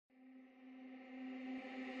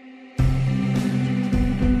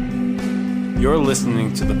You're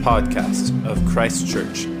listening to the podcast of Christ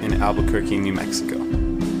Church in Albuquerque, New Mexico.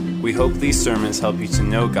 We hope these sermons help you to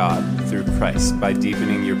know God through Christ by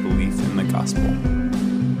deepening your belief in the gospel.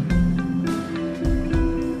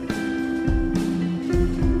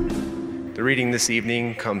 The reading this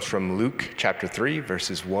evening comes from Luke chapter 3,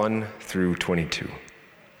 verses 1 through 22.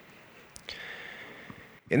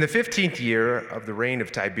 In the 15th year of the reign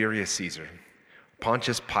of Tiberius Caesar,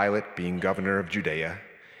 Pontius Pilate being governor of Judea,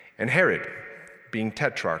 and Herod being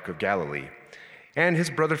tetrarch of Galilee, and his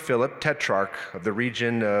brother Philip, tetrarch of the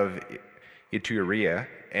region of Iturea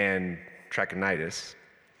and Trachonitis,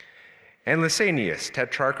 and Lysanias,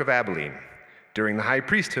 tetrarch of Abilene, during the high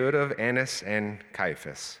priesthood of Annas and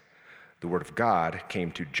Caiaphas, the word of God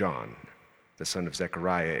came to John, the son of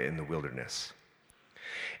Zechariah, in the wilderness.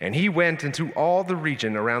 And he went into all the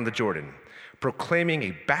region around the Jordan, proclaiming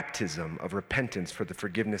a baptism of repentance for the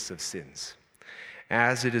forgiveness of sins,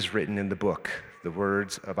 as it is written in the book, the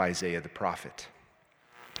words of Isaiah the prophet.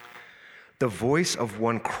 The voice of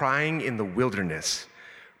one crying in the wilderness,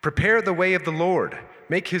 "Prepare the way of the Lord,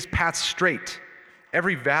 make his path straight.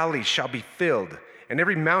 Every valley shall be filled, and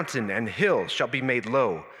every mountain and hill shall be made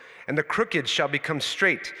low, and the crooked shall become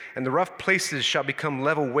straight, and the rough places shall become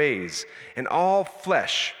level ways, and all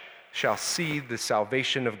flesh shall see the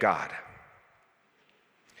salvation of God."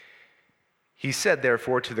 He said,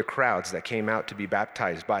 therefore, to the crowds that came out to be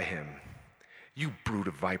baptized by him, "You brood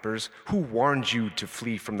of vipers, who warned you to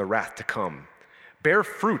flee from the wrath to come? Bear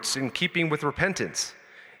fruits in keeping with repentance,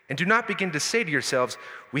 and do not begin to say to yourselves,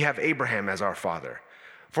 'We have Abraham as our father.'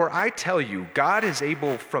 For I tell you, God is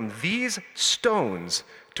able from these stones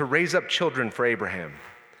to raise up children for Abraham.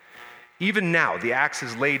 Even now the axe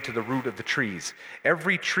is laid to the root of the trees.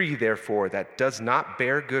 Every tree, therefore, that does not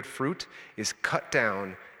bear good fruit is cut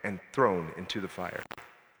down and thrown into the fire."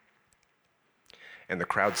 And the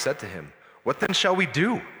crowd said to him, "What then shall we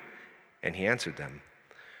do?" And he answered them,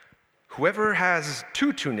 "Whoever has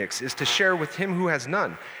 2 tunics is to share with him who has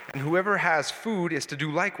none, and whoever has food is to do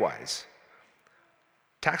likewise."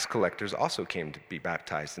 Tax collectors also came to be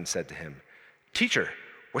baptized and said to him, "Teacher,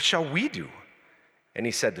 what shall we do?" And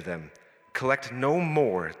he said to them, "Collect no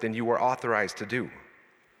more than you are authorized to do."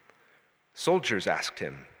 Soldiers asked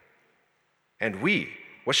him, "And we,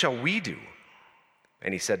 what shall we do?"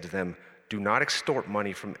 And he said to them, "Do not extort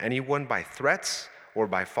money from anyone by threats or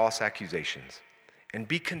by false accusations, and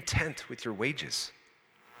be content with your wages."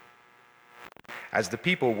 As the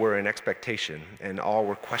people were in expectation, and all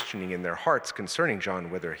were questioning in their hearts concerning John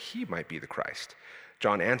whether he might be the Christ,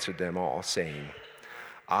 John answered them all, saying,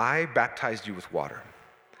 "I baptized you with water,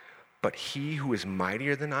 but he who is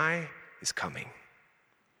mightier than I is coming,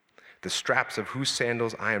 the straps of whose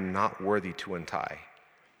sandals I am not worthy to untie.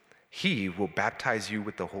 He will baptize you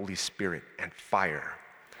with the Holy Spirit and fire.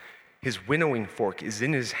 His winnowing fork is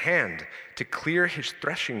in his hand to clear his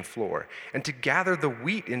threshing floor and to gather the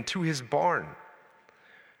wheat into his barn.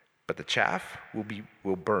 But the chaff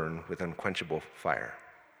will burn with unquenchable fire."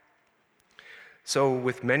 So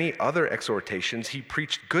with many other exhortations, he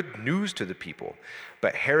preached good news to the people.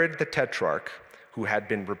 But Herod the Tetrarch, who had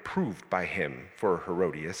been reproved by him for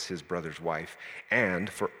Herodias, his brother's wife, and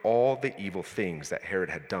for all the evil things that Herod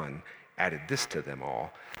had done, added this to them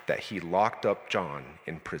all, that he locked up John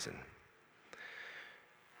in prison.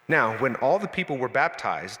 Now, when all the people were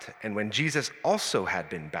baptized, and when Jesus also had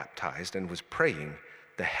been baptized and was praying,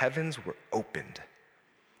 the heavens were opened,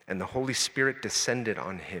 and the Holy Spirit descended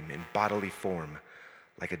on him in bodily form,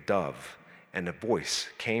 like a dove, and a voice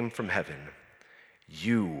came from heaven,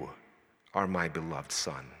 "You are my beloved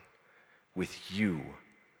Son. With you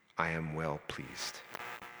I am well pleased."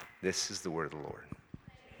 This is the word of the Lord.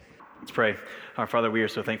 Let's pray. Our Father, we are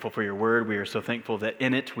so thankful for your word. We are so thankful that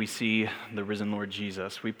in it we see the risen Lord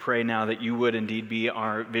Jesus. We pray now that you would indeed be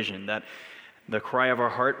our vision, that the cry of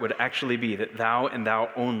our heart would actually be that thou and thou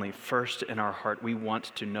only, first in our heart. We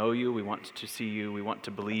want to know you. We want to see you. We want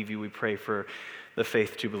to believe you. We pray for the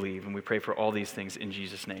faith to believe, and we pray for all these things in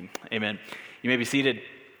Jesus' name. Amen. You may be seated.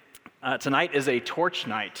 Tonight is a torch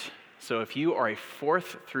night, so if you are a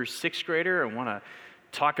 4th through 6th grader and want to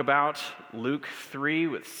talk about Luke 3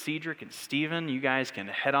 with Cedric and Stephen, you guys can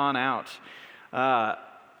head on out.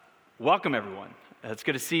 Welcome, everyone. It's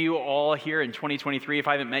good to see you all here in 2023. If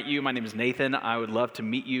I haven't met you, my name is Nathan. I would love to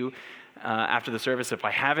meet you after the service. If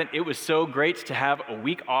I haven't, it was so great to have a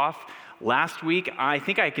week off. Last week, I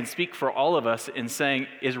think I can speak for all of us in saying,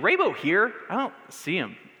 is Raybo here? I don't see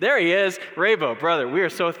him. There he is. Raybo, brother, we are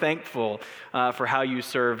so thankful for how you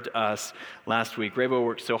served us last week. Raybo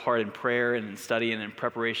worked so hard in prayer and in study and in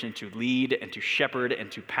preparation to lead and to shepherd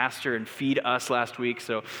and to pastor and feed us last week.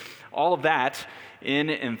 So all of that in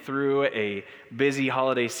and through a busy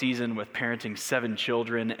holiday season with parenting 7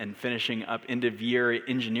 children and finishing up end-of-year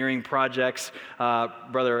engineering projects.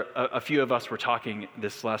 Brother, a few of us were talking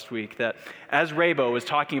this last week that as Raybo was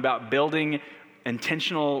talking about building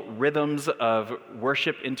intentional rhythms of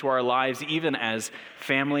worship into our lives, even as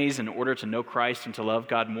families, in order to know Christ and to love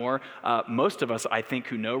God more. Most of us, I think,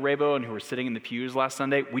 who know Raybo and who were sitting in the pews last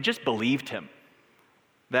Sunday, we just believed him.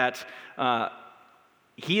 That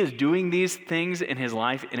he is doing these things in his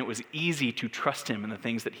life, and it was easy to trust him in the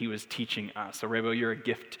things that he was teaching us. So Raybo, you're a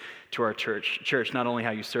gift to our church. Church, not only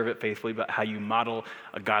how you serve it faithfully, but how you model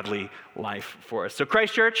a godly life for us. So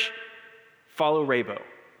Christ Church, follow Raybo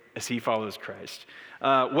as he follows Christ.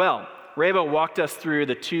 Raybo walked us through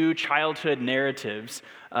the 2 childhood narratives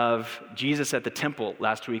of Jesus at the temple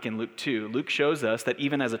last week in Luke 2. Luke shows us that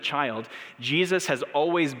even as a child, Jesus has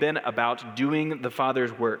always been about doing the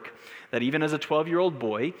Father's work. That even as a 12-year-old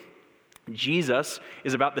boy, Jesus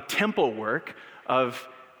is about the temple work of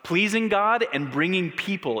pleasing God and bringing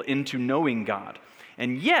people into knowing God.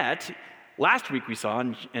 And yet, last week we saw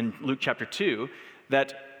in Luke chapter 2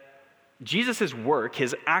 that Jesus' work,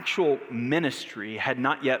 his actual ministry, had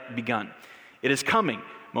not yet begun. It is coming.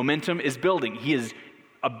 Momentum is building. He is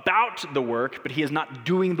about the work, but he is not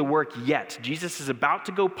doing the work yet. Jesus is about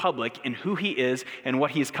to go public in who he is and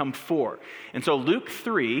what he has come for. And so Luke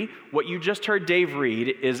 3, what you just heard Dave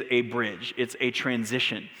read, is a bridge. It's a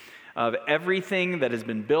transition of everything that has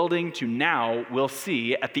been building to now. We'll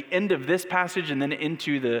see at the end of this passage and then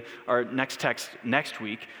into our next text next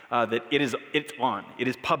week that it's on. It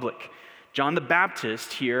is public. John the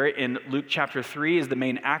Baptist here in Luke chapter 3 is the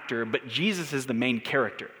main actor, but Jesus is the main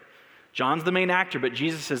character. John's the main actor, but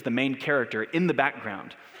Jesus is the main character in the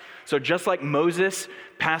background. So just like Moses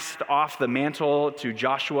passed off the mantle to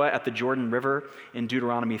Joshua at the Jordan River in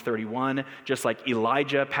Deuteronomy 31, just like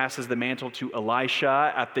Elijah passes the mantle to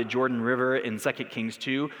Elisha at the Jordan River in 2 Kings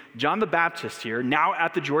 2, John the Baptist here, now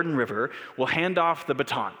at the Jordan River, will hand off the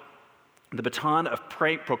baton of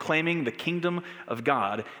proclaiming the kingdom of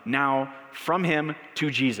God, now from him to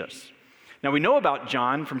Jesus. Now we know about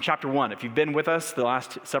John from chapter 1. If you've been with us the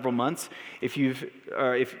last several months, if you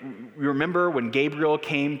remember when Gabriel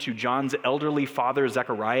came to John's elderly father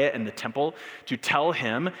Zechariah in the temple to tell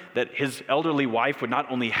him that his elderly wife would not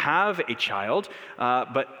only have a child,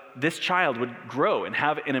 but this child would grow and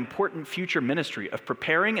have an important future ministry of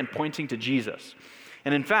preparing and pointing to Jesus.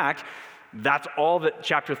 And in fact, that's all that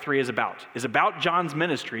chapter 3 is about John's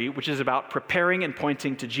ministry, which is about preparing and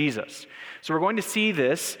pointing to Jesus. So we're going to see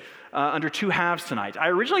this under 2 halves tonight. I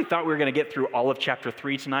originally thought we were going to get through all of chapter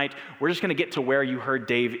 3 tonight. We're just going to get to where you heard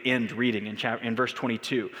Dave end reading in verse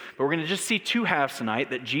 22. But we're going to just see 2 halves tonight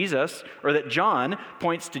that John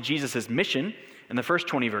points to Jesus' mission in the first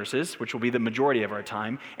 20 verses, which will be the majority of our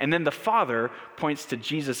time, and then the Father points to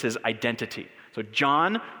Jesus' identity. So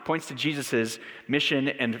John points to Jesus' mission,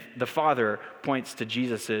 and the Father points to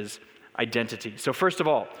Jesus' identity. So first of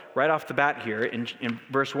all, right off the bat here in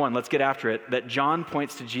verse 1, let's get after it, that John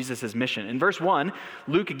points to Jesus' mission. In verse 1,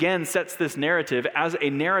 Luke again sets this narrative as a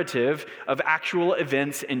narrative of actual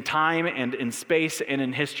events in time and in space and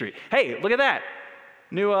in history. Hey, look at that.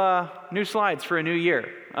 New slides for a new year.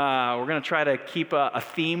 We're going to try to keep a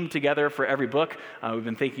theme together for every book. We've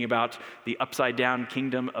been thinking about the upside-down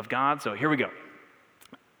kingdom of God, so here we go.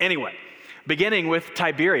 Anyway, beginning with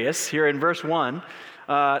Tiberius here in verse 1,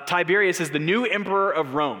 Tiberius is the new emperor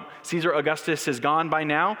of Rome. Caesar Augustus is gone by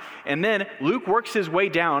now. And then Luke works his way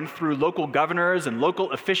down through local governors and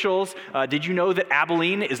local officials. Did you know that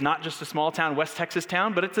Abilene is not just a small town, West Texas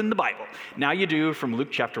town, but it's in the Bible? Now you do from Luke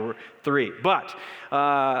chapter 3. But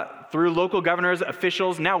through local governors,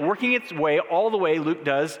 officials, now working its way all the way, Luke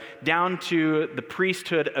does, down to the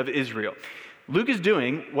priesthood of Israel. What he's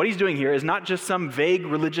doing here is not just some vague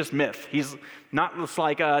religious myth. He's not just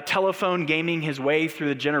like a telephone gaming his way through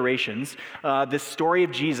the generations. This story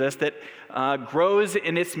of Jesus that grows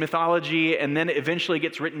in its mythology and then eventually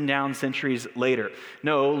gets written down centuries later.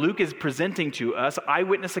 No, Luke is presenting to us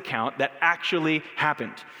eyewitness account that actually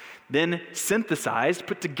happened, then synthesized,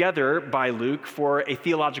 put together by Luke for a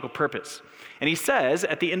theological purpose. And he says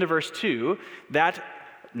at the end of verse 2 that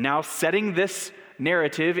now setting this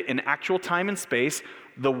narrative in actual time and space,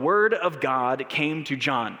 the word of God came to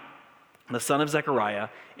John, the son of Zechariah,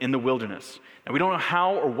 in the wilderness. Now we don't know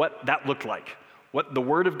how or what that looked like, what the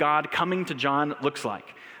word of God coming to John looks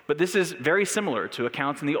like. But this is very similar to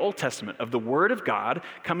accounts in the Old Testament of the word of God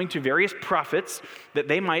coming to various prophets that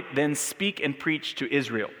they might then speak and preach to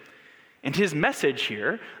Israel. And his message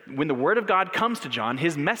here, when the word of God comes to John,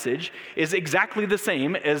 his message is exactly the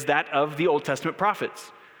same as that of the Old Testament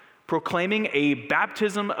prophets. proclaiming a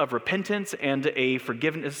baptism of repentance and a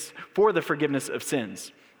forgiveness for the forgiveness of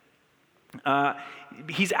sins.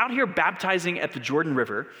 He's out here baptizing at the Jordan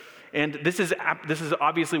River, and this is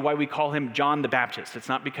obviously why we call him John the Baptist. It's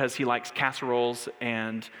not because he likes casseroles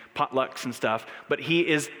and potlucks and stuff, but he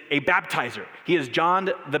is a baptizer. He is John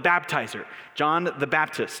the Baptizer, John the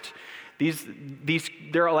Baptist.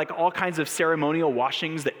 There are like all kinds of ceremonial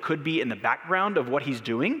washings that could be in the background of what he's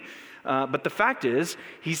doing, but the fact is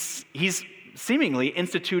he's seemingly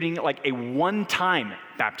instituting like a one-time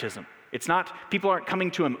baptism. It's not, people aren't coming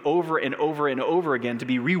to him over and over and over again to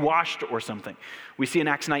be rewashed or something. We see in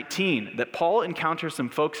Acts 19 that Paul encounters some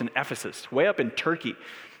folks in Ephesus, way up in Turkey,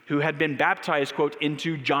 who had been baptized, quote,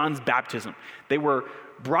 into John's baptism. They were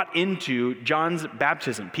brought into John's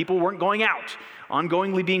baptism. People weren't going out,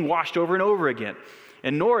 ongoingly being washed over and over again.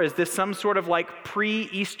 And nor is this some sort of like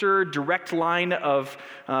pre-Easter direct line of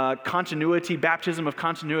continuity, baptism of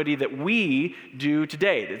continuity that we do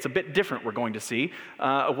today. It's a bit different, we're going to see,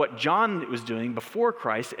 of what John was doing before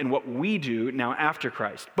Christ and what we do now after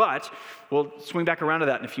Christ. But we'll swing back around to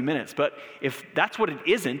that in a few minutes. But if that's what it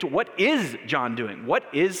isn't, what is John doing? What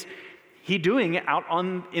is he doing out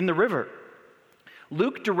in the river?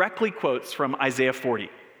 Luke directly quotes from Isaiah 40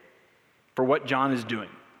 for what John is doing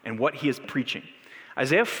and what he is preaching.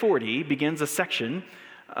 Isaiah 40 begins a section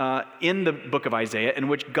in the book of Isaiah in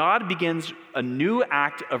which God begins a new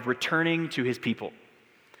act of returning to his people.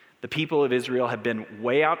 The people of Israel have been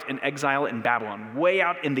way out in exile in Babylon, way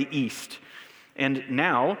out in the east. And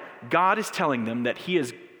now God is telling them that he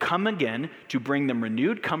has come again to bring them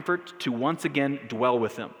renewed comfort to once again dwell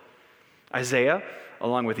with them. Isaiah,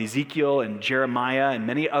 along with Ezekiel and Jeremiah and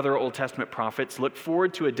many other Old Testament prophets, look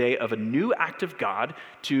forward to a day of a new act of God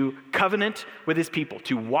to covenant with his people,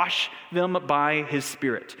 to wash them by his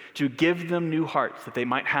Spirit, to give them new hearts, that they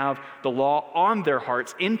might have the law on their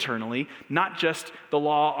hearts internally, not just the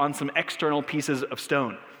law on some external pieces of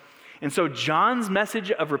stone. And so John's message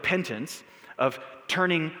of repentance, of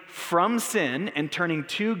turning from sin and turning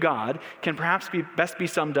to God, can perhaps best be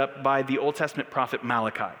summed up by the Old Testament prophet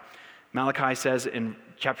Malachi. Malachi says in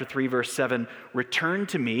chapter 3, verse 7, "Return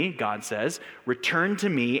to me," God says, "return to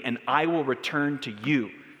me, and I will return to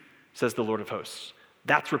you, says the Lord of hosts."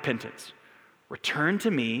 That's repentance. Return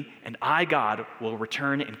to me, and I, God, will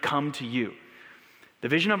return and come to you. The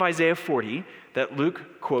vision of Isaiah 40 that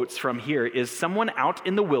Luke quotes from here is someone out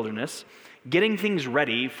in the wilderness getting things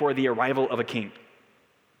ready for the arrival of a king.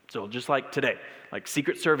 So just like today, like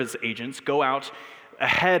Secret Service agents go out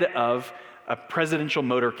ahead of a presidential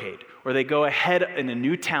motorcade, or they go ahead in a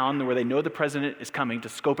new town where they know the president is coming to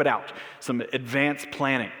scope it out, some advanced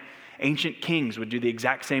planning. Ancient kings would do the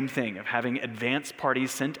exact same thing of having advance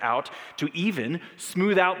parties sent out to even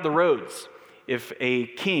smooth out the roads. If a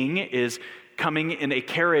king is coming in a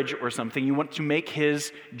carriage or something, you want to make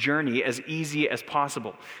his journey as easy as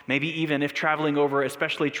possible. Maybe even if traveling over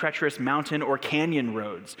especially treacherous mountain or canyon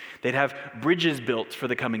roads, they'd have bridges built for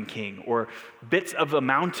the coming king, or bits of a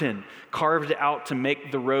mountain carved out to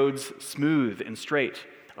make the roads smooth and straight.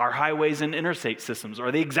 Our highways and interstate systems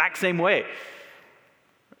are the exact same way.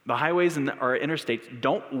 The highways and our interstates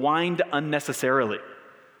don't wind unnecessarily.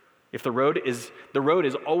 If the road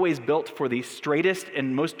is always built for the straightest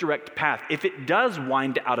and most direct path. If it does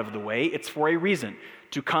wind out of the way, it's for a reason,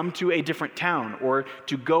 to come to a different town or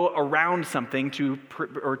to go around something to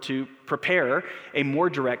prepare a more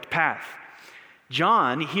direct path.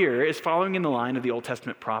 John here is following in the line of the Old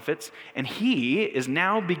Testament prophets, and he is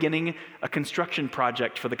now beginning a construction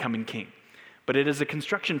project for the coming king. But it is a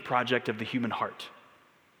construction project of the human heart,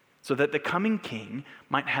 so that the coming king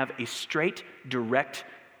might have a straight, direct,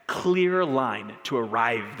 clear line to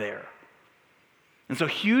arrive there. And so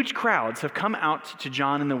huge crowds have come out to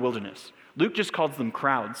John in the wilderness. Luke just calls them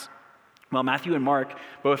crowds, while Matthew and Mark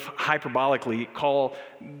both hyperbolically call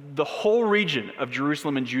the whole region of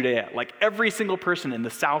Jerusalem and Judea, like every single person in the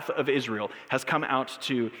south of Israel has come out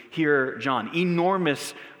to hear John.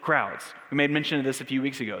 Enormous crowds. We made mention of this a few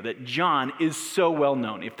weeks ago, that John is so well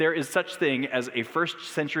known. If there is such thing as a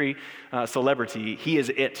first century celebrity, he is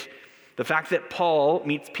it. The fact that Paul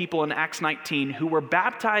meets people in Acts 19 who were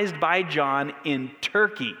baptized by John in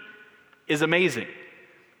Turkey is amazing.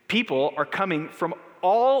 People are coming from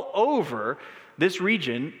all over this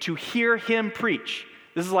region to hear him preach.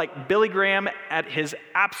 This is like Billy Graham at his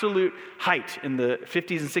absolute height in the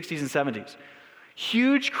 50s and 60s and 70s.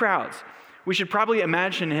 Huge crowds. We should probably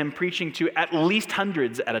imagine him preaching to at least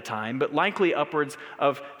hundreds at a time, but likely upwards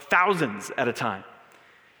of thousands at a time.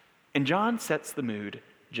 And John sets the mood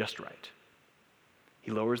just right. He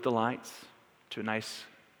lowers the lights to a nice,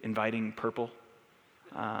 inviting purple,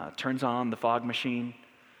 turns on the fog machine,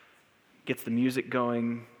 gets the music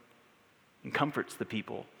going, and comforts the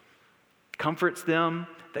people. Comforts them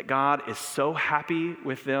that God is so happy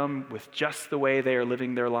with them, with just the way they are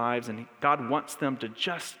living their lives, and God wants them to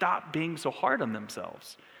just stop being so hard on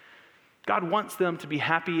themselves. God wants them to be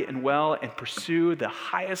happy and well and pursue the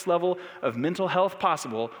highest level of mental health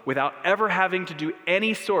possible without ever having to do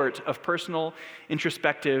any sort of personal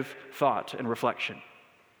introspective thought and reflection.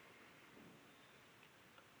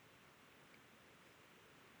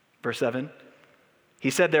 Verse 7,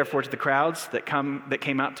 he said therefore to the crowds that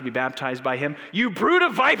came out to be baptized by him, "You brood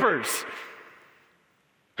of vipers!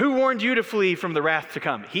 Who warned you to flee from the wrath to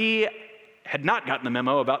come?" He had not gotten the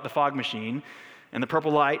memo about the fog machine and the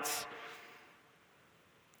purple lights.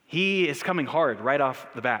 He is coming hard right off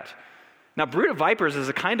the bat. Now, brood of vipers is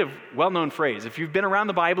a kind of well-known phrase. If you've been around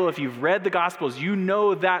the Bible, if you've read the Gospels, you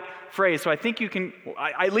know that phrase. So I think you can,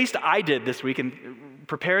 at least I did this week in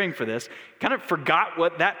preparing for this, kind of forgot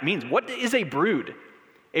what that means. What is a brood?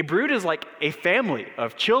 A brood is like a family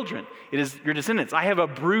of children. It is your descendants. I have a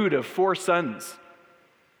brood of 4 sons.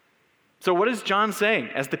 So what is John saying?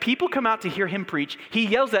 As the people come out to hear him preach, he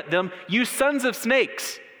yells at them, "You sons of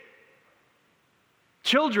snakes,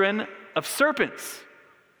 children of serpents."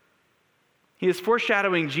 He is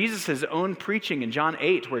foreshadowing Jesus' own preaching in John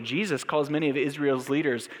 8, where Jesus calls many of Israel's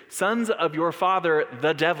leaders sons of your father,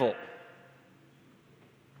 the devil.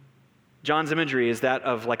 John's imagery is that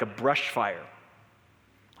of like a brush fire.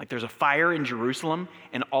 Like there's a fire in Jerusalem,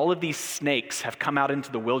 and all of these snakes have come out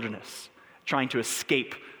into the wilderness, trying to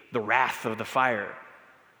escape the wrath of the fire.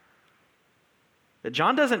 But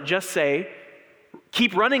John doesn't just say,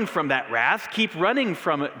 keep running from that wrath, keep running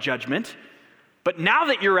from judgment, but now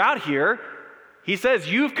that you're out here, he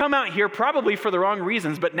says, you've come out here probably for the wrong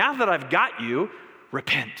reasons, but now that I've got you,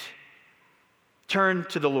 repent. Turn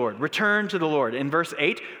to the Lord. Return to the Lord. In verse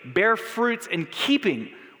 8, bear fruits in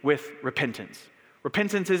keeping with repentance.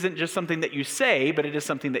 Repentance isn't just something that you say, but it is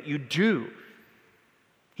something that you do.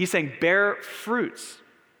 He's saying bear fruits.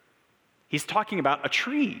 He's talking about a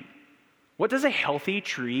tree. What does a healthy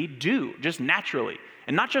tree do, just naturally?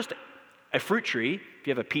 And not just a fruit tree. If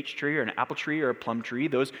you have a peach tree or an apple tree or a plum tree,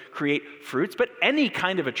 those create fruits, but any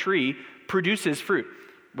kind of a tree produces fruit.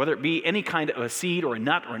 Whether it be any kind of a seed or a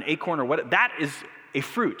nut or an acorn or what, that is a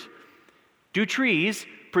fruit. Do trees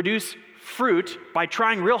produce fruit by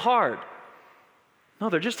trying real hard? No,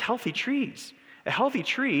 they're just healthy trees. A healthy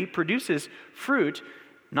tree produces fruit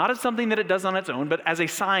not as something that it does on its own, but as a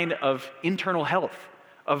sign of internal health,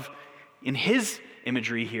 of, in his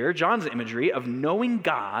imagery here, John's imagery, of knowing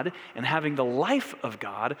God and having the life of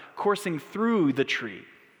God coursing through the tree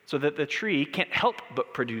so that the tree can't help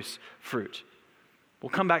but produce fruit. We'll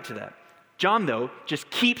come back to that. John, though, just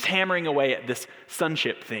keeps hammering away at this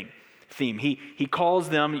sonship theme. He calls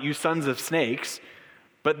them, you sons of snakes,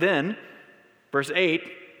 but then, verse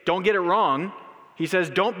 8, don't get it wrong. He says,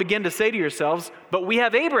 don't begin to say to yourselves, but we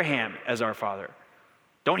have Abraham as our father.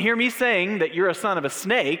 Don't hear me saying that you're a son of a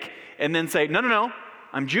snake and then say, no,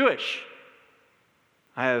 I'm Jewish.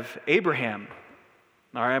 I have Abraham,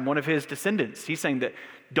 or I'm one of his descendants. He's saying that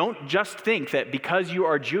don't just think that because you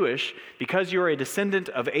are Jewish, because you're a descendant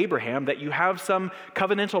of Abraham, that you have some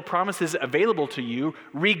covenantal promises available to you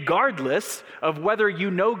regardless of whether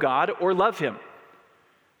you know God or love him.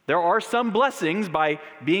 There are some blessings by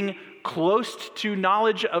being close to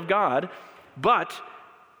knowledge of God, but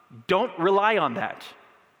don't rely on that.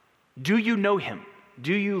 Do you know him?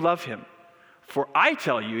 Do you love him? For I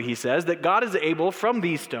tell you, he says, that God is able from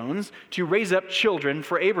these stones to raise up children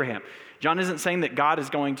for Abraham. John isn't saying that God is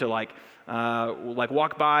going to like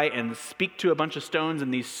walk by and speak to a bunch of stones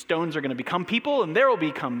and these stones are going to become people and there will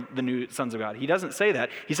become the new sons of God. He doesn't say that.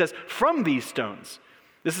 He says, from these stones.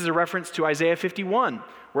 This is a reference to Isaiah 51,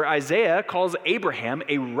 where Isaiah calls Abraham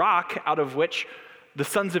a rock out of which the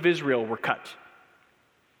sons of Israel were cut.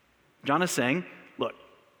 John is saying, look,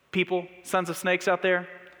 people, sons of snakes out there,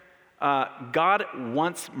 God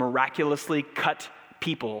once miraculously cut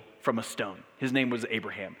people from a stone. His name was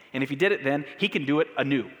Abraham. And if he did it then, he can do it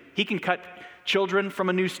anew. He can cut children from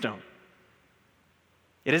a new stone.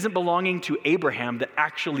 It isn't belonging to Abraham that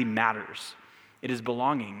actually matters. It is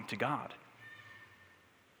belonging to God.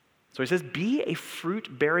 So he says, be a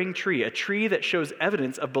fruit-bearing tree, a tree that shows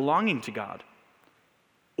evidence of belonging to God.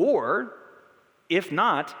 Or, if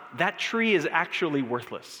not, that tree is actually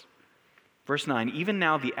worthless. Verse 9, even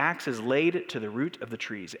now the axe is laid to the root of the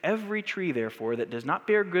trees. Every tree, therefore, that does not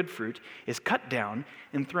bear good fruit is cut down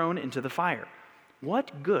and thrown into the fire.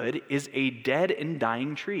 What good is a dead and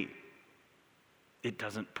dying tree? It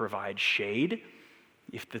doesn't provide shade.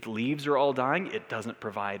 If the leaves are all dying, it doesn't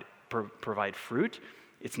provide fruit.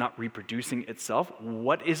 It's not reproducing itself.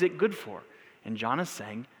 What is it good for? And John is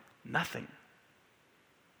saying, nothing.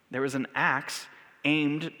 There was an axe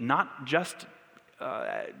aimed not just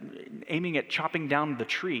aiming at chopping down the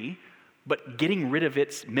tree, but getting rid of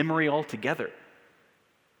its memory altogether.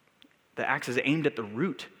 The axe is aimed at the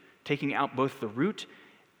root, taking out both the root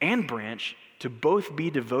and branch to both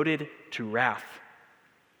be devoted to wrath.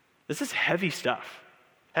 This is heavy stuff.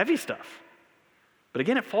 Heavy stuff. But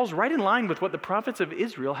again, it falls right in line with what the prophets of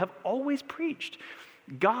Israel have always preached.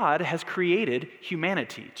 God has created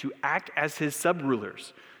humanity to act as his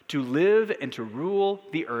sub-rulers, to live and to rule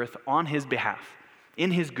the earth on his behalf,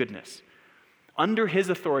 in his goodness, under his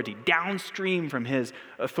authority, downstream from his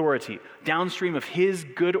authority, downstream of his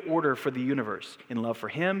good order for the universe, in love for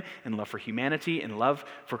him, in love for humanity, in love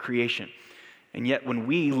for creation. And yet when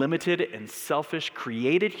we, limited and selfish,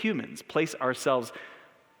 created humans, place ourselves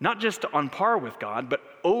not just on par with God, but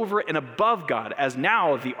over and above God as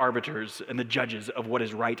now the arbiters and the judges of what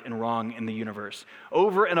is right and wrong in the universe,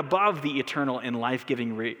 over and above the eternal and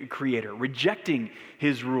life-giving creator, rejecting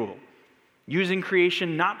his rule, using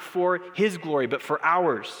creation not for his glory, but for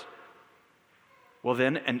ours. Well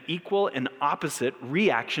then, an equal and opposite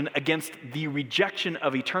reaction against the rejection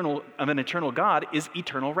of an eternal God is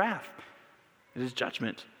eternal wrath. It is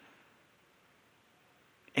judgment.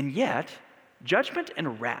 And yet, judgment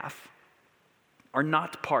and wrath are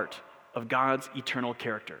not part of God's eternal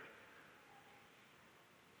character.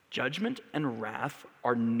 Judgment and wrath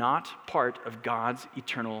are not part of God's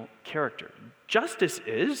eternal character. Justice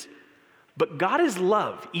is, but God is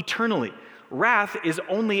love eternally. Wrath is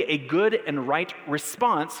only a good and right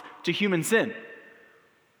response to human sin.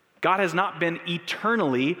 God has not been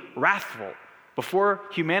eternally wrathful. Before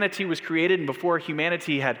humanity was created and before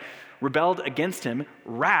humanity had rebelled against him,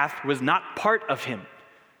 wrath was not part of him.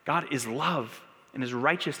 God is love and his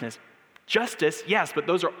righteousness. Justice, yes, but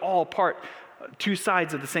those are all two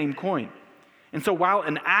sides of the same coin. And so while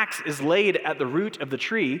an axe is laid at the root of the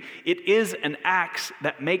tree, it is an axe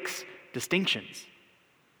that makes distinctions.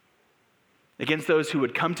 Against those who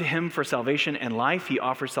would come to him for salvation and life, he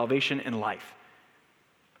offers salvation and life.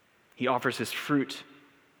 He offers his fruit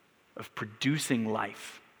of producing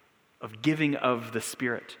life, of giving of the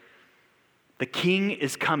Spirit. The King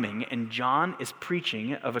is coming, and John is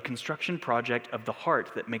preaching of a construction project of the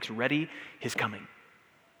heart that makes ready his coming.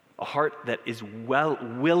 A heart that is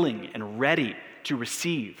willing and ready to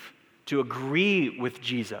receive, to agree with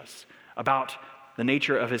Jesus about the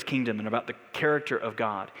nature of his kingdom and about the character of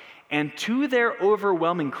God. And to their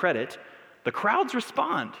overwhelming credit, the crowds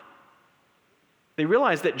respond. They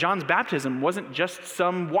realize that John's baptism wasn't just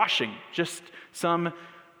some washing, just some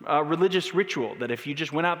religious ritual, that if you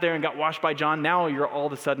just went out there and got washed by John, now you're all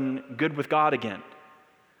of a sudden good with God again.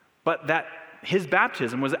 But that his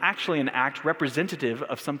baptism was actually an act representative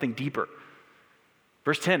of something deeper.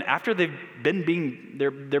 Verse 10, after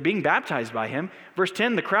they're being baptized by him, verse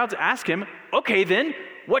 10, the crowds ask him, okay then,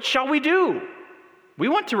 what shall we do? We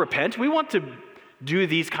want to repent. We want to do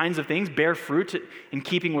these kinds of things, bear fruit in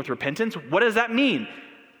keeping with repentance. What does that mean?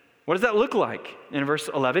 What does that look like? In verse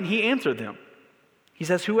 11, he answered them. He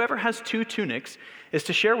says, whoever has 2 tunics is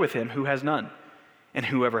to share with him who has none, and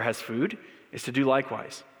whoever has food is to do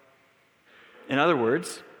likewise. In other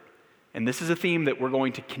words, and this is a theme that we're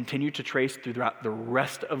going to continue to trace throughout the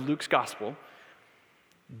rest of Luke's gospel,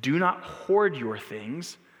 do not hoard your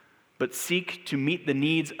things, but seek to meet the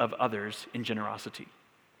needs of others in generosity.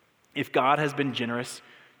 If God has been generous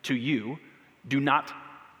to you, do not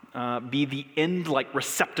be the end-like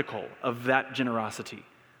receptacle of that generosity,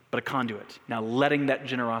 but a conduit. Now letting that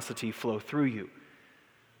generosity flow through you.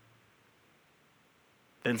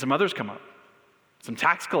 Then some others come up, some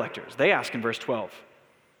tax collectors. They ask in verse 12,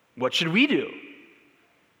 what should we do?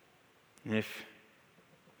 And if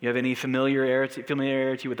you have any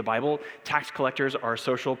familiarity with the Bible, tax collectors are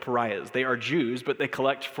social pariahs. They are Jews, but they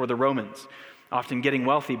collect for the Romans, often getting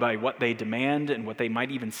wealthy by what they demand and what they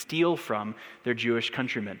might even steal from their Jewish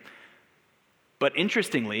countrymen. But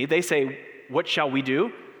interestingly, they say, what shall we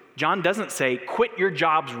do? John doesn't say, quit your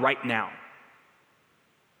jobs right now.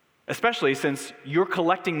 Especially since you're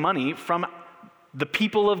collecting money from the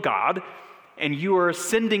people of God and you are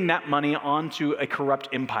sending that money onto a corrupt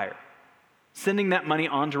empire. Sending that money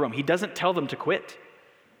on to Rome. He doesn't tell them to quit.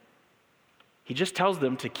 He just tells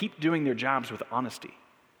them to keep doing their jobs with honesty.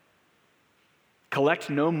 Collect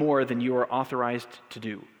no more than you are authorized to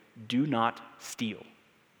do. Do not steal.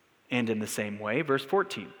 And in the same way, verse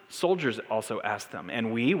 14, soldiers also asked them,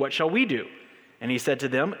 and we, what shall we do? And he said to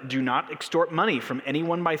them, do not extort money from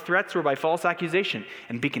anyone by threats or by false accusation,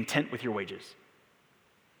 and be content with your wages.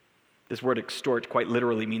 This word extort quite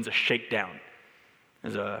literally means a shakedown.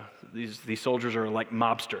 These soldiers are like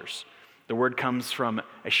mobsters. The word comes from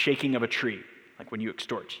a shaking of a tree, like when you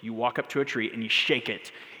extort. You walk up to a tree and you shake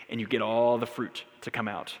it, and you get all the fruit to come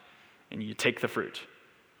out, and you take the fruit.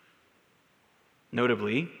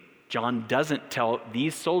 Notably, John doesn't tell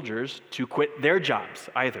these soldiers to quit their jobs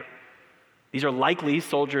either. These are likely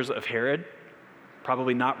soldiers of Herod,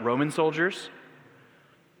 probably not Roman soldiers,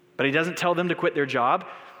 but he doesn't tell them to quit their job,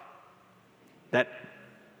 that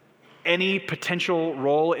any potential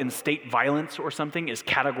role in state violence or something is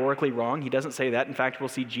categorically wrong. He doesn't say that. In fact, we'll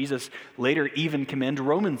see Jesus later even commend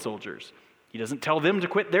Roman soldiers. He doesn't tell them to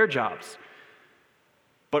quit their jobs.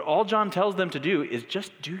 But all John tells them to do is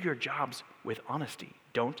just do your jobs with honesty.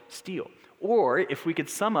 Don't steal. Or if we could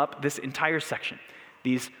sum up this entire section,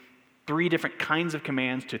 these 3 different kinds of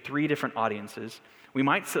commands to 3 different audiences, we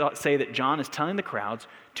might say that John is telling the crowds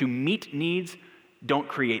to meet needs, don't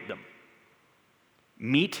create them.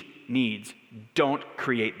 Meet needs, don't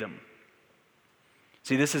create them.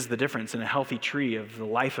 See, this is the difference in a healthy tree of the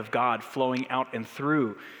life of God flowing out and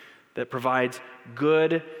through that provides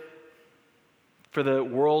good for the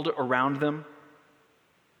world around them.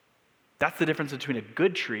 That's the difference between a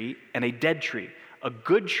good tree and a dead tree. A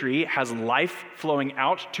good tree has life flowing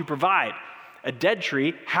out to provide. A dead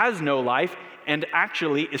tree has no life and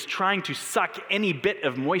actually is trying to suck any bit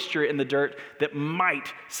of moisture in the dirt that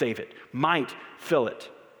might save it, might fill it.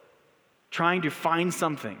 Trying to find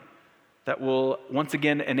something that will once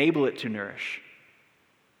again enable it to nourish.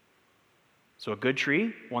 So a good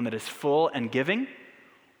tree, one that is full and giving,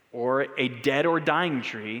 or a dead or dying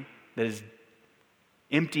tree that is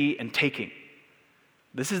empty and taking.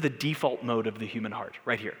 This is the default mode of the human heart,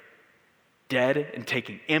 right here. Dead and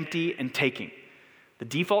taking, empty and taking. The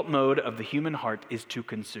default mode of the human heart is to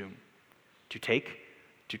consume, to take,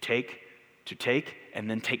 and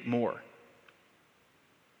then take more.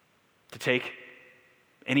 To take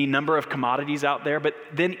any number of commodities out there, but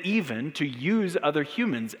then even to use other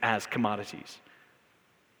humans as commodities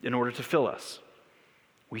in order to fill us.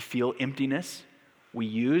 We feel emptiness, we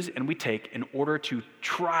use and we take in order to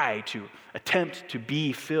try to attempt to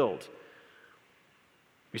be filled.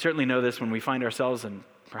 We certainly know this when we find ourselves in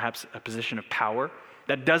perhaps a position of power.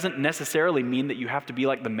 That doesn't necessarily mean that you have to be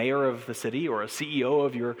like the mayor of the city or a CEO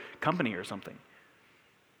of your company or something.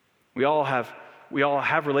 We all have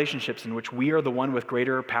relationships in which we are the one with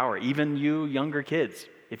greater power. Even you younger kids.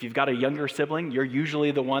 If you've got a younger sibling, you're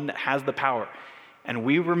usually the one that has the power. And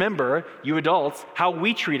we remember, you adults, how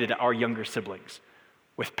we treated our younger siblings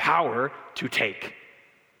with power to take.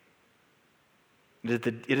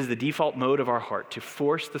 It is the default mode of our heart to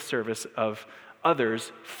force the service of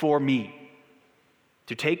others for me,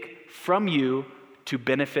 to take from you to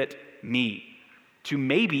benefit me, to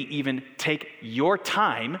maybe even take your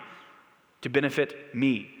time to benefit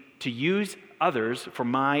me, to use others for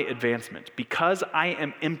my advancement. Because I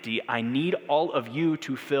am empty, I need all of you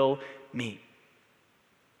to fill me.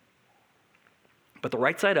 But the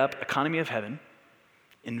right side up economy of heaven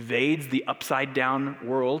invades the upside down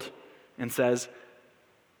world and says,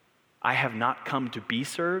 I have not come to be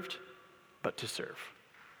served, but to serve.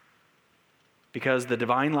 Because the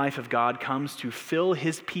divine life of God comes to fill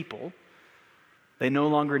his people, they no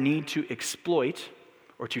longer need to exploit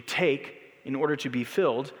or to take in order to be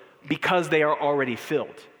filled because they are already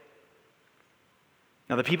filled.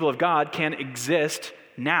 Now, the people of God can exist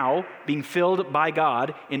now being filled by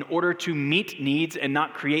God in order to meet needs and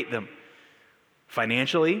not create them.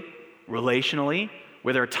 Financially, relationally,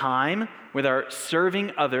 with our time, with our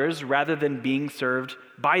serving others rather than being served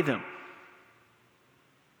by them.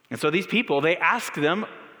 And so these people, they ask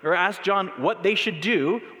John what they should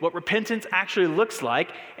do, what repentance actually looks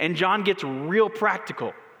like, and John gets real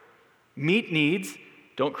practical. Meet needs,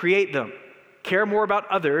 don't create them. Care more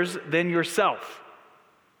about others than yourself.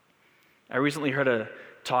 I recently heard a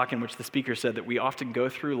talk in which the speaker said that we often go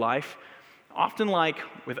through life, often like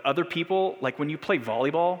with other people, like when you play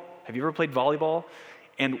volleyball. Have you ever played volleyball?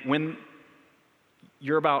 And when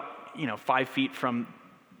you're about 5 feet from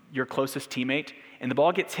your closest teammate, and the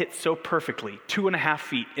ball gets hit so perfectly, 2.5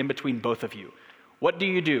 feet in between both of you, what do?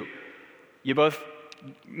 You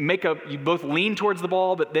both lean towards the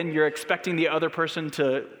ball, but then you're expecting the other person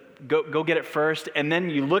to go get it first, and then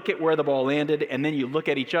you look at where the ball landed, and then you look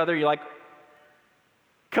at each other, you're like,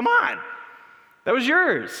 come on, that was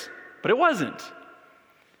yours, but it wasn't.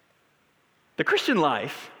 The Christian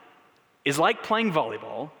life is like playing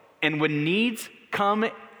volleyball, and when needs come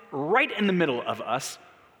right in the middle of us,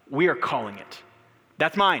 we are calling it.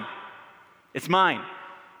 That's mine. It's mine.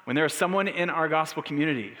 When there is someone in our gospel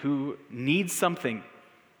community who needs something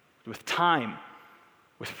with time,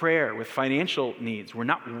 with prayer, with financial needs, we're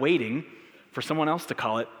not waiting for someone else to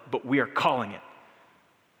call it, but we are calling it.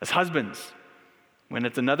 As husbands, when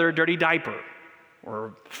it's another dirty diaper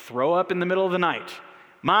or throw up in the middle of the night,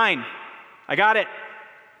 mine, I got it.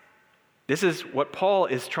 This is what Paul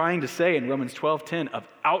is trying to say in Romans 12:10 of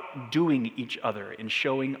outdoing each other in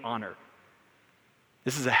showing honor.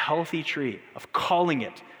 This is a healthy tree of calling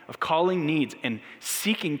it, of calling needs and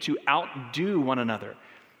seeking to outdo one another.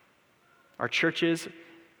 Our churches,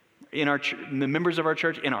 the members of our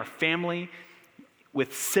church, in our family,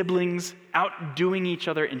 with siblings, outdoing each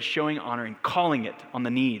other and showing honor and calling it on the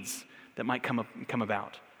needs that might come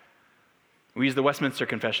about. We use the Westminster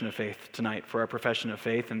Confession of Faith tonight for our profession of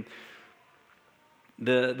faith, and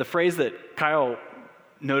the phrase that Kyle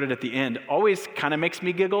noted at the end always kind of makes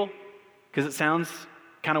me giggle because it sounds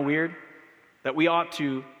kind of weird, that we ought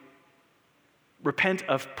to repent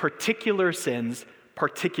of particular sins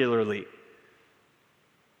particularly.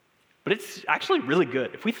 But it's actually really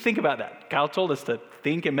good. If we think about that, Kyle told us to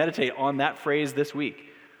think and meditate on that phrase this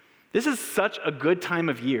week. This is such a good time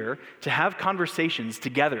of year to have conversations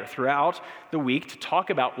together throughout the week to talk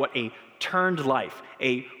about what a turned life,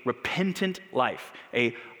 a repentant life,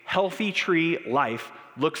 a healthy tree life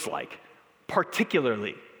looks like,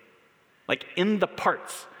 particularly, like in the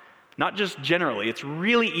parts, not just generally. It's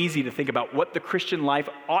really easy to think about what the Christian life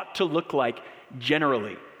ought to look like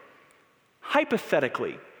generally.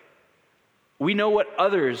 Hypothetically, we know what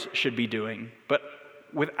others should be doing, but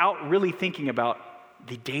without really thinking about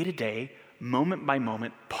the day-to-day,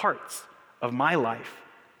 moment-by-moment parts of my life.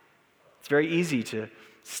 It's very easy to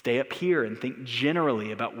stay up here and think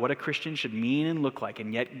generally about what a Christian should mean and look like,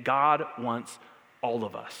 and yet God wants all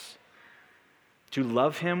of us to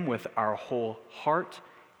love him with our whole heart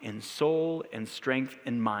and soul and strength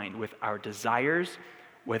and mind, with our desires,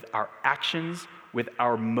 with our actions, with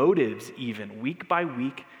our motives even, week by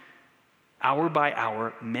week, hour by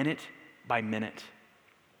hour, minute by minute.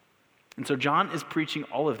 And so John is preaching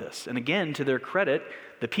all of this. And again, to their credit,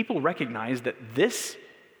 the people recognize that this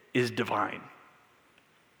is divine.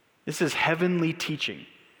 This is heavenly teaching.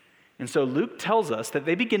 And so Luke tells us that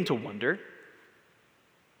they begin to wonder,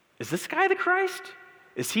 is this guy the Christ?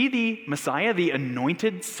 Is he the Messiah, the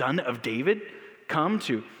anointed son of David, come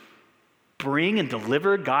to bring and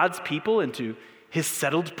deliver God's people into his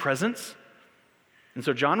settled presence? And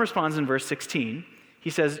so John responds in verse 16. He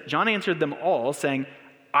says, John answered them all, saying,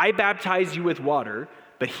 I baptize you with water,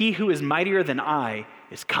 but he who is mightier than I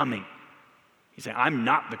is coming. He's saying, I'm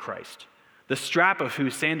not the Christ, the strap of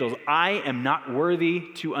whose sandals I am not worthy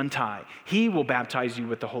to untie. He will baptize you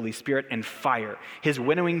with the Holy Spirit and fire. His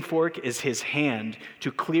winnowing fork is his hand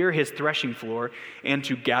to clear his threshing floor and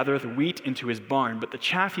to gather the wheat into his barn, but the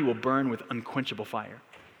chaff he will burn with unquenchable fire.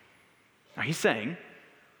 Now he's saying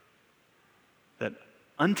that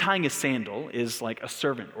untying a sandal is like a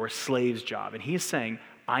servant or a slave's job. And he is saying,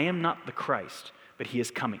 I am not the Christ, but he is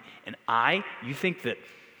coming. And you think that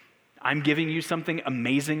I'm giving you something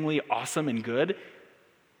amazingly awesome and good?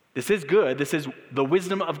 This is good. This is the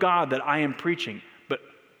wisdom of God that I am preaching. But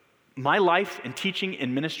my life and teaching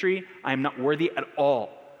and ministry, I am not worthy at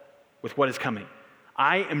all with what is coming.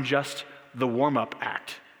 I am just the warm-up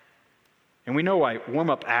act. And we know why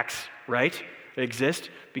warm-up acts, right, exist.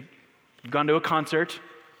 You've gone to a concert.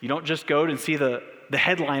 You don't just go and see the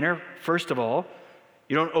headliner, first of all.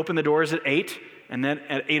 You don't open the doors at 8, and then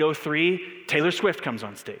at 8:03, Taylor Swift comes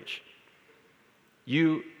on stage.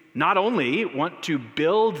 You not only want to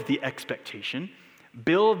build the expectation,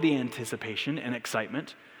 build the anticipation and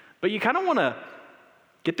excitement, but you kind of want to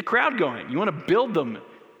get the crowd going. You want to build them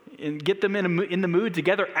and get them in the mood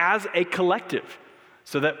together as a collective,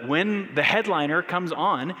 so that when the headliner comes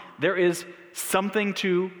on, there is something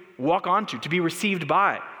to walk onto, to be received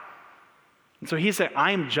by. And so he said,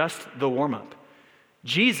 I am just the warm-up.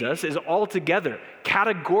 Jesus is altogether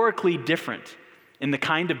categorically different in the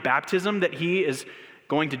kind of baptism that he is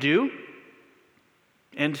going to do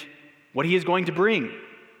and what he is going to bring.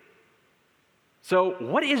 So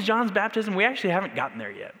what is John's baptism? We actually haven't gotten there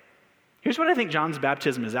yet. Here's what I think John's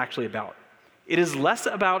baptism is actually about. It is less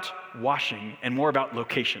about washing and more about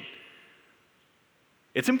location.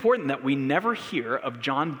 It's important that we never hear of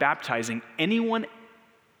John baptizing anyone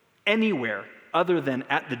anywhere other than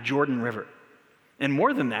at the Jordan River. And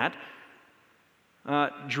more than that,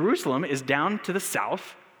 Jerusalem is down to the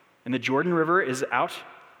south, and the Jordan River is out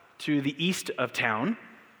to the east of town,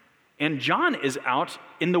 and John is out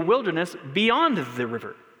in the wilderness beyond the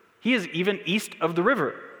river. He is even east of the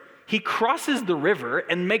river. He crosses the river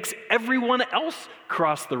and makes everyone else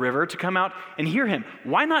cross the river to come out and hear him.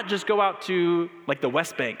 Why not just go out to like the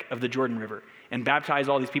west bank of the Jordan River and baptize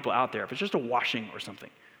all these people out there if it's just a washing or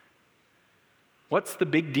something? What's the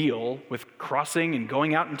big deal with crossing and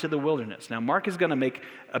going out into the wilderness? Now, Mark is going to make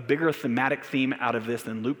a bigger thematic theme out of this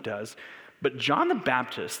than Luke does, but John the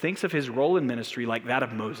Baptist thinks of his role in ministry like that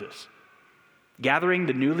of Moses, gathering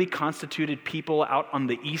the newly constituted people out on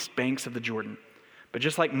the east banks of the Jordan. But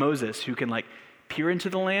just like Moses, who can peer into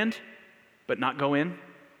the land but not go in,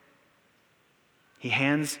 he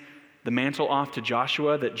hands the mantle off to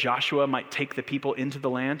Joshua that Joshua might take the people into the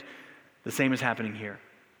land. The same is happening here.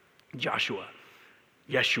 Joshua,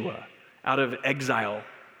 Yeshua, out of exile,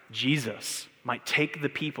 Jesus might take the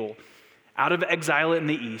people out of exile in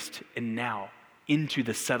the east and now into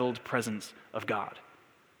the settled presence of God.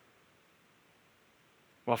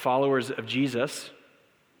 While followers of Jesus,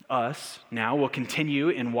 us now, will continue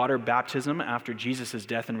in water baptism after Jesus'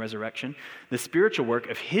 death and resurrection, the spiritual work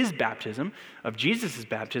of his baptism, of Jesus'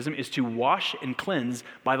 baptism, is to wash and cleanse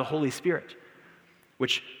by the Holy Spirit,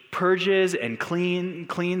 which purges and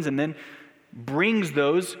cleans and then brings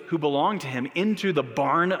those who belong to him into the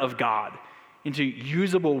barn of God, into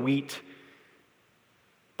usable wheat.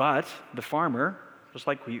 But the farmer, just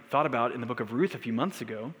like we thought about in the book of Ruth a few months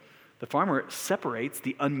ago, the farmer separates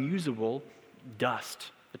the unusable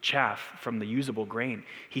dust, the chaff, from the usable grain.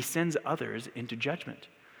 He sends others into judgment.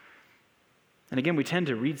 And again, we tend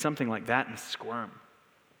to read something like that and squirm.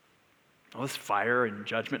 All this fire and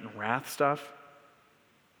judgment and wrath stuff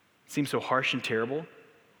seems so harsh and terrible.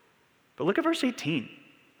 But look at verse 18.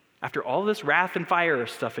 After all this wrath and fire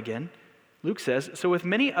stuff again, Luke says, "So with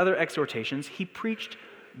many other exhortations, he preached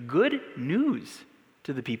good news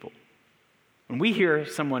to the people." When we hear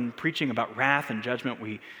someone preaching about wrath and judgment,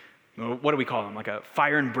 what do we call him? Like a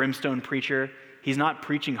fire and brimstone preacher. He's not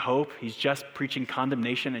preaching hope. He's just preaching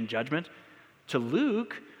condemnation and judgment. To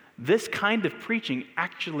Luke, this kind of preaching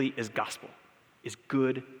actually is gospel, is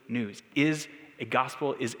good news, is a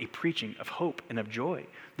gospel, is a preaching of hope and of joy.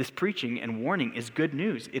 This preaching and warning is good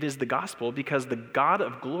news. It is the gospel because the God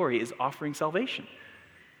of glory is offering salvation.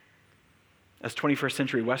 As 21st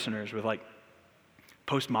century Westerners with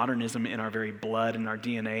postmodernism in our very blood and our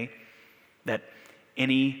DNA, that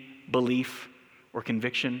any belief or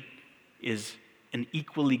conviction is an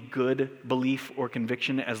equally good belief or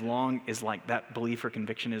conviction as long as that belief or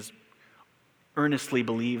conviction is earnestly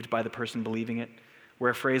believed by the person believing it, where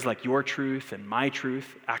a phrase like your truth and my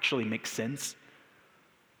truth actually makes sense.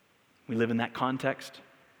 We live in that context.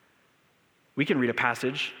 We can read a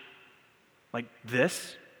passage like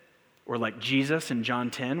this, or like Jesus in John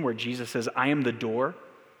 10, where Jesus says, "I am the door.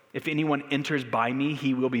 If anyone enters by me,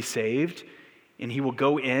 he will be saved, and he will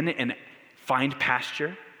go in and find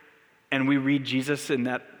pasture." And we read Jesus in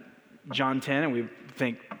that John 10, and we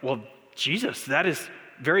think, well, Jesus, that is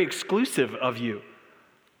very exclusive of you.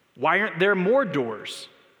 Why aren't there more doors?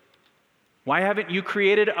 Why haven't you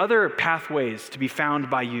created other pathways to be found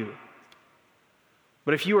by you?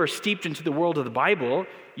 But if you are steeped into the world of the Bible,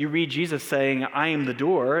 you read Jesus saying, "I am the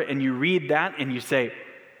door," and you read that and you say,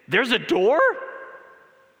 there's a door?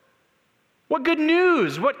 What good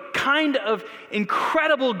news? What kind of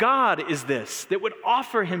incredible God is this that would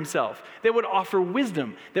offer himself, that would offer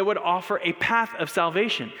wisdom, that would offer a path of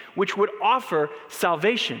salvation, which would offer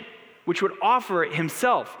salvation, which would offer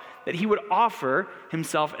himself, that he would offer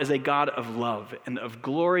himself as a God of love and of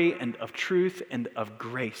glory and of truth and of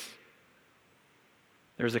grace.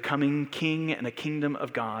 There's a coming king and a kingdom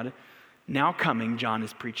of God, now coming, John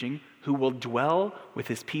is preaching, who will dwell with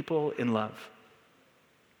his people in love.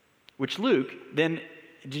 Which Luke, then,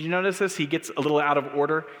 did you notice this? He gets a little out of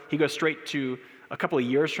order. He goes straight to a couple of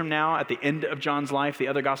years from now, at the end of John's life. The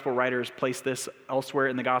other gospel writers place this elsewhere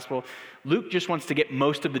in the gospel. Luke just wants to get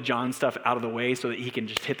most of the John stuff out of the way so that he can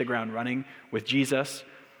just hit the ground running with Jesus.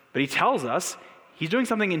 But he tells us he's doing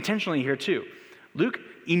something intentionally here too. Luke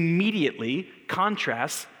immediately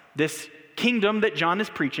contrasts this kingdom that John is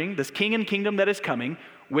preaching, this king and kingdom that is coming,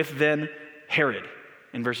 with then Herod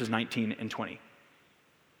in verses 19 and 20.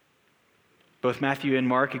 Both Matthew and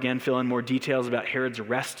Mark, again, fill in more details about Herod's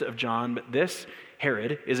arrest of John, but this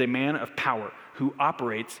Herod is a man of power who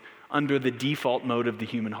operates under the default mode of the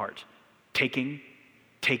human heart. Taking,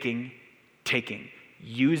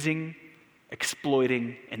 using,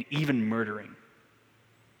 exploiting, and even murdering.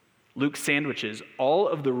 Luke sandwiches all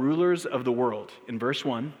of the rulers of the world in verse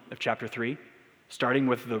 1 of chapter 3, starting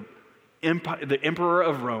with the emperor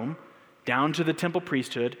of Rome, down to the temple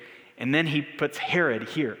priesthood, and then he puts Herod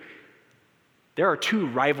here. There are two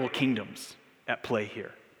rival kingdoms at play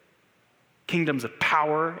here. Kingdoms of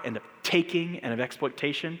power and of taking and of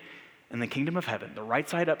exploitation, and the kingdom of heaven, the right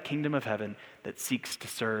side up kingdom of heaven that seeks to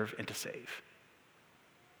serve and to save.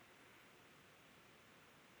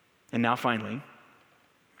 And now finally,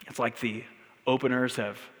 it's like the openers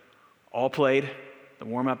have all played, the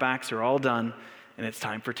warm-up acts are all done, and it's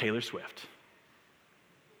time for Taylor Swift.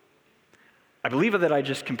 I believe that I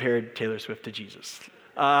just compared Taylor Swift to Jesus.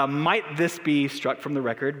 Might this be struck from the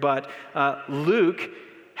record, but Luke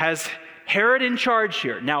has Herod in charge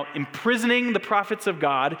here, now imprisoning the prophets of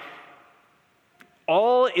God.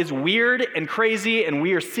 All is weird and crazy, and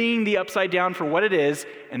we are seeing the upside down for what it is,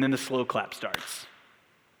 and then the slow clap starts.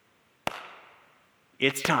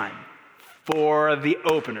 It's time for the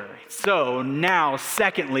opener. So now,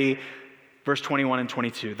 secondly, verse 21 and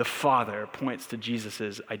 22, the Father points to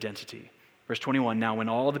Jesus' identity. Verse 21, now when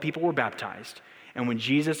all the people were baptized, and when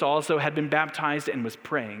Jesus also had been baptized and was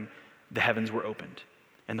praying, the heavens were opened,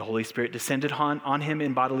 and the Holy Spirit descended on him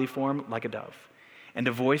in bodily form like a dove. And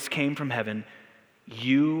a voice came from heaven,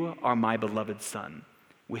 "You are my beloved Son.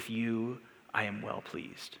 With you I am well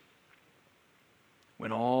pleased."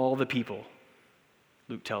 When all the people,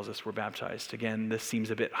 Luke tells us, were baptized. Again, this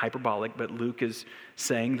seems a bit hyperbolic, but Luke is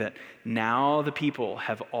saying that now the people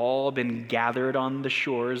have all been gathered on the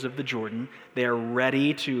shores of the Jordan. They are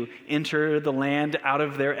ready to enter the land out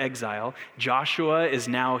of their exile. Joshua is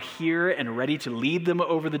now here and ready to lead them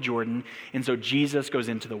over the Jordan. And so Jesus goes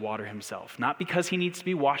into the water himself, not because he needs to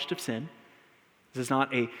be washed of sin. This is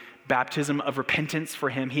not a baptism of repentance for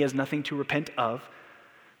him. He has nothing to repent of.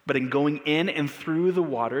 But in going in and through the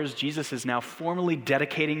waters, Jesus is now formally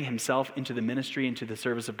dedicating himself into the ministry and to the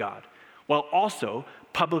service of God, while also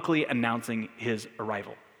publicly announcing his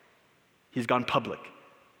arrival. He's gone public.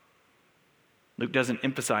 Luke doesn't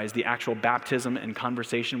emphasize the actual baptism and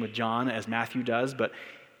conversation with John as Matthew does, but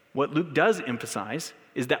what Luke does emphasize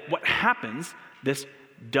is that what happens, this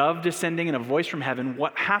dove descending and a voice from heaven,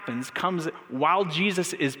 what happens comes while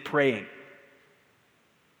Jesus is praying.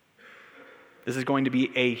 This is going to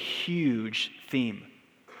be a huge theme,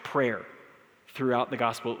 prayer, throughout the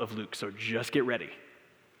Gospel of Luke, so just get ready.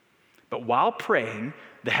 But while praying,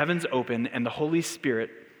 the heavens open and the Holy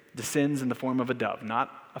Spirit descends in the form of a dove,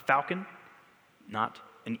 not a falcon, not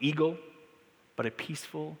an eagle, but a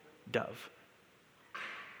peaceful dove.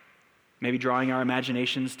 Maybe drawing our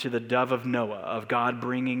imaginations to the dove of Noah, of God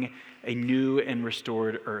bringing a new and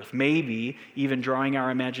restored earth. Maybe even drawing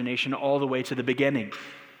our imagination all the way to the beginning,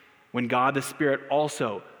 when God the Spirit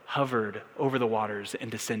also hovered over the waters and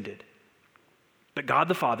descended. But God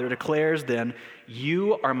the Father declares then,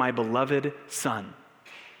 "You are my beloved Son.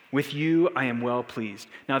 With you I am well pleased."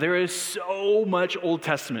 Now there is so much Old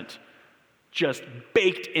Testament just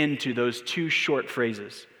baked into those two short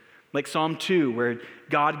phrases. Like Psalm 2, where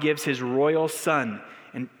God gives his royal Son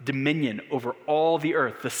and dominion over all the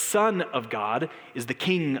earth. The Son of God is the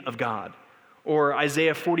King of God. Or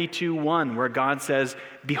Isaiah 42:1, where God says,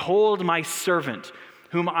 "Behold my servant,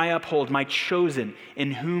 whom I uphold, my chosen,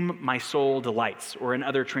 in whom my soul delights." Or in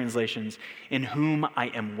other translations, "In whom I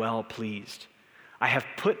am well pleased. I have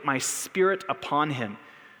put my spirit upon him,"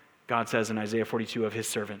 God says in Isaiah 42 of his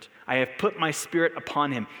servant. "I have put my spirit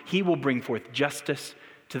upon him. He will bring forth justice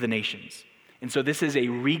to the nations." And so this is a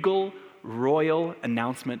regal, royal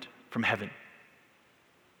announcement from heaven.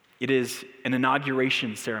 It is an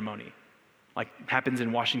inauguration ceremony, like happens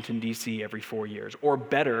in Washington, D.C. every 4 years. Or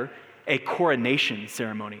better, a coronation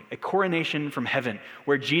ceremony, a coronation from heaven,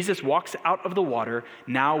 where Jesus walks out of the water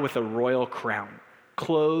now with a royal crown,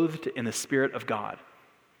 clothed in the Spirit of God.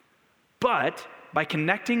 But by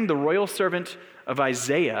connecting the royal servant of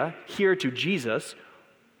Isaiah here to Jesus,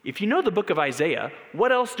 if you know the book of Isaiah,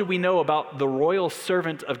 what else do we know about the royal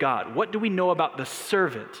servant of God? What do we know about the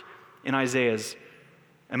servant in Isaiah's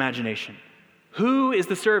imagination? Who is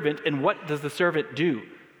the servant and what does the servant do?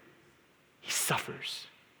 He suffers.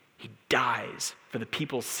 He dies for the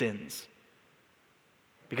people's sins.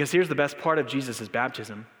 Because here's the best part of Jesus'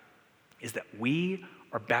 baptism, is that we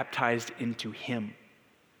are baptized into him.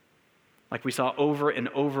 Like we saw over and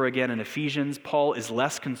over again in Ephesians, Paul is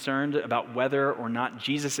less concerned about whether or not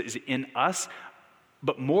Jesus is in us,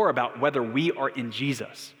 but more about whether we are in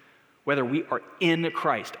Jesus, whether we are in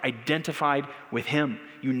Christ, identified with him,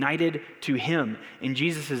 united to him. In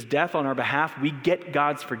Jesus' death on our behalf, we get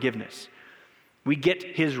God's forgiveness. We get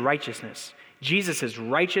his righteousness. Jesus'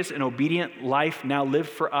 righteous and obedient life now lived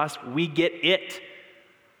for us, we get it.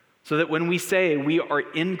 So that when we say we are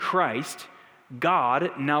in Christ,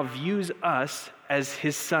 God now views us as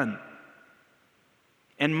his son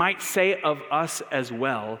and might say of us as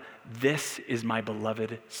well, "This is my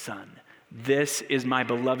beloved son. This is my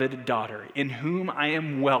beloved daughter, in whom I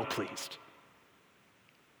am well pleased."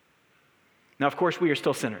 Now, of course, we are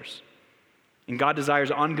still sinners, and God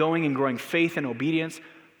desires ongoing and growing faith and obedience,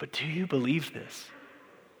 but do you believe this?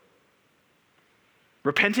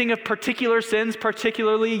 Repenting of particular sins,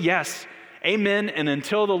 particularly, yes. Amen, and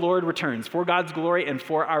until the Lord returns, for God's glory and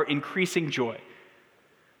for our increasing joy.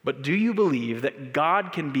 But do you believe that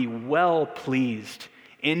God can be well pleased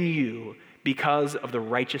in you because of the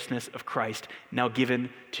righteousness of Christ now given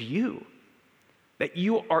to you? That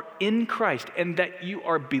you are in Christ and that you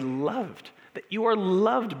are beloved, that you are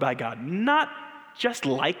loved by God, not just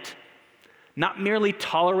liked, not merely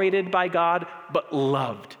tolerated by God, but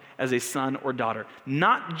loved as a son or daughter,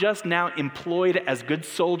 not just now employed as good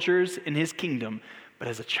soldiers in his kingdom, but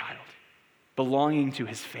as a child, belonging to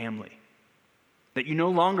his family. That you no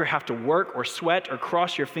longer have to work or sweat or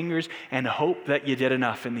cross your fingers and hope that you did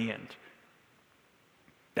enough in the end.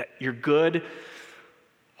 That your good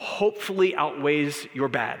hopefully outweighs your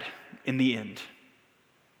bad in the end.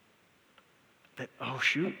 That, oh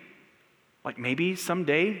shoot, like maybe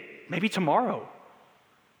someday, maybe tomorrow,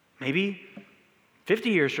 maybe 50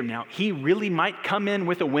 years from now, he really might come in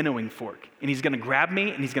with a winnowing fork and he's going to grab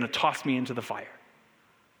me and he's going to toss me into the fire.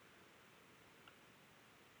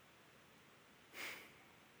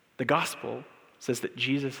 The gospel says that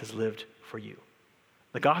Jesus has lived for you.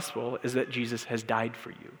 The gospel is that Jesus has died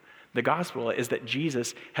for you. The gospel is that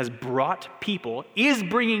Jesus has is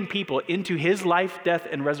bringing people into his life, death,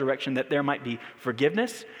 and resurrection that there might be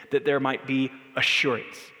forgiveness, that there might be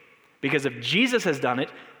assurance. Because if Jesus has done it,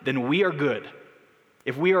 then we are good.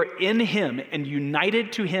 If we are in him and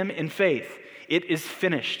united to him in faith, it is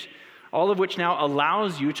finished. All of which now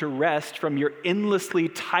allows you to rest from your endlessly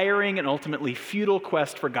tiring and ultimately futile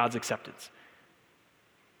quest for God's acceptance.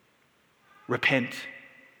 Repent.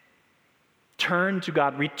 Turn to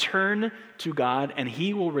God. Return to God, and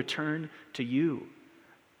he will return to you.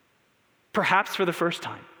 Perhaps for the first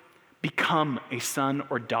time, become a son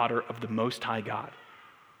or daughter of the Most High God.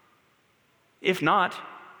 If not,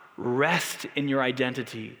 rest in your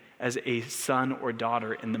identity as a son or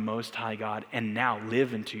daughter in the Most High God, and now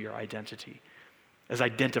live into your identity as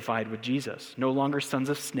identified with Jesus. No longer sons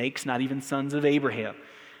of snakes, not even sons of Abraham.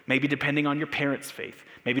 Maybe depending on your parents' faith,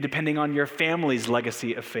 maybe depending on your family's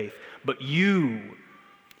legacy of faith, but you,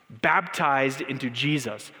 baptized into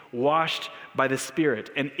Jesus, washed by the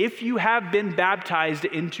Spirit. And if you have been baptized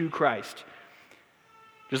into Christ,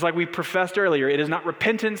 just like we professed earlier, it is not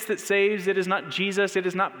repentance that saves, it is not Jesus, it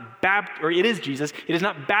is not it is Jesus, it is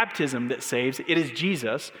not baptism that saves, it is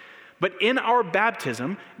Jesus. But in our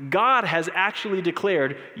baptism, God has actually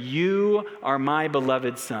declared, you are my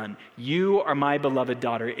beloved son, you are my beloved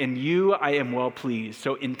daughter, in you I am well pleased.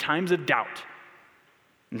 So in times of doubt,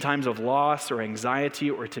 in times of loss or anxiety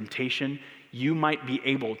or temptation, you might be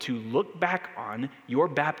able to look back on your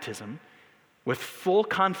baptism with full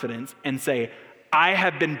confidence and say, I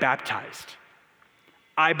have been baptized.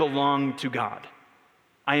 I belong to God.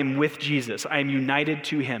 I am with Jesus. I am united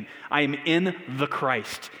to him. I am in the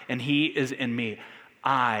Christ, and he is in me.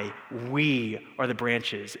 We are the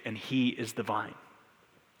branches, and he is the vine.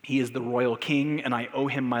 He is the royal king, and I owe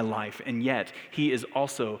him my life, and yet he is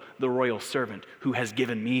also the royal servant who has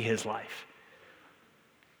given me his life.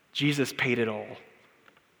 Jesus paid it all.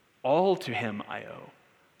 All to him I owe.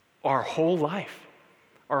 Our whole life.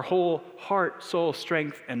 Our whole heart, soul,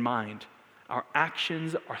 strength, and mind, our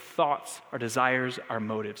actions, our thoughts, our desires, our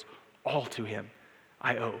motives, all to him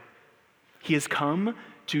I owe. He has come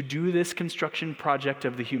to do this construction project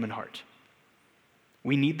of the human heart.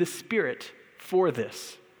 We need the Spirit for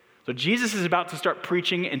this. So Jesus is about to start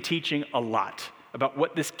preaching and teaching a lot about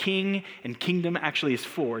what this king and kingdom actually is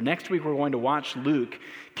for. Next week, we're going to watch Luke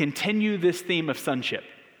continue this theme of sonship.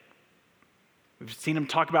 We've seen him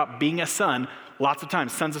talk about being a son lots of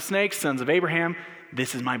times. Sons of snakes, sons of Abraham.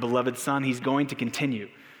 This is my beloved son. He's going to continue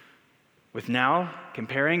with now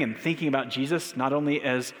comparing and thinking about Jesus not only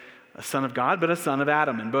as a son of God, but a son of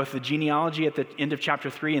Adam. And both the genealogy at the end of chapter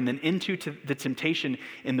 3 and then into the temptation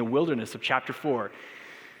in the wilderness of chapter 4.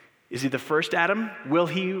 Is he the first Adam? Will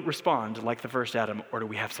he respond like the first Adam, or do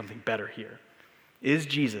we have something better here? Is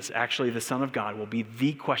Jesus actually the Son of God will be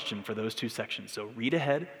the question for those two sections. So read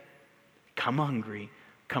ahead. Come hungry,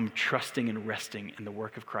 come trusting and resting in the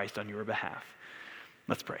work of Christ on your behalf.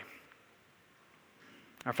 Let's pray.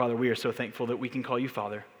 Our Father, we are so thankful that we can call you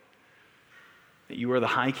Father, that you are the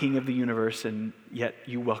high King of the universe, and yet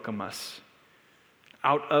you welcome us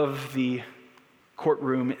out of the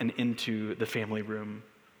courtroom and into the family room,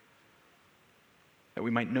 that we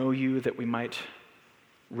might know you, that we might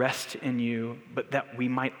rest in you, but that we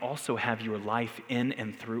might also have your life in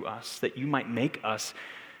and through us, that you might make us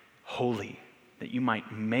holy, that you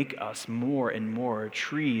might make us more and more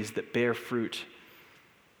trees that bear fruit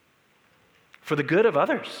for the good of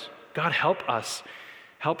others. God, help us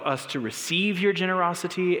to receive your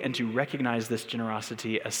generosity and to recognize this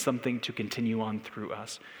generosity as something to continue on through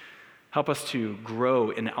us. Help us to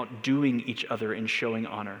grow in outdoing each other in showing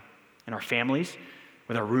honor in our families,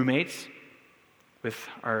 with our roommates, with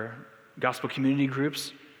our gospel community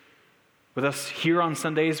groups, with us here on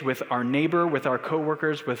Sundays, with our neighbor, with our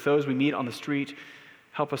coworkers, with those we meet on the street.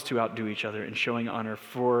 Help us to outdo each other in showing honor,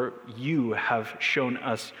 for you have shown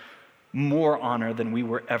us more honor than we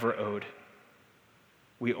were ever owed.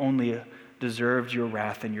 We only deserved your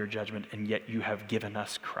wrath and your judgment, and yet you have given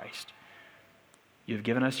us Christ. You have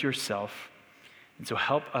given us yourself. And so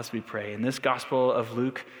help us, we pray, in this Gospel of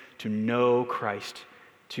Luke to know Christ,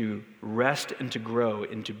 to rest and to grow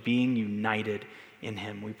into being united in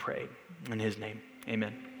him, we pray. In his name,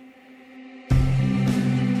 amen.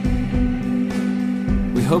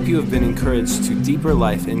 We hope you have been encouraged to deeper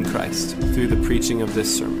life in Christ through the preaching of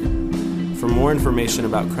this sermon. For more information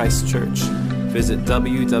about Christ Church, visit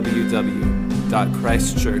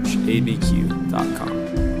www.christchurchabq.com.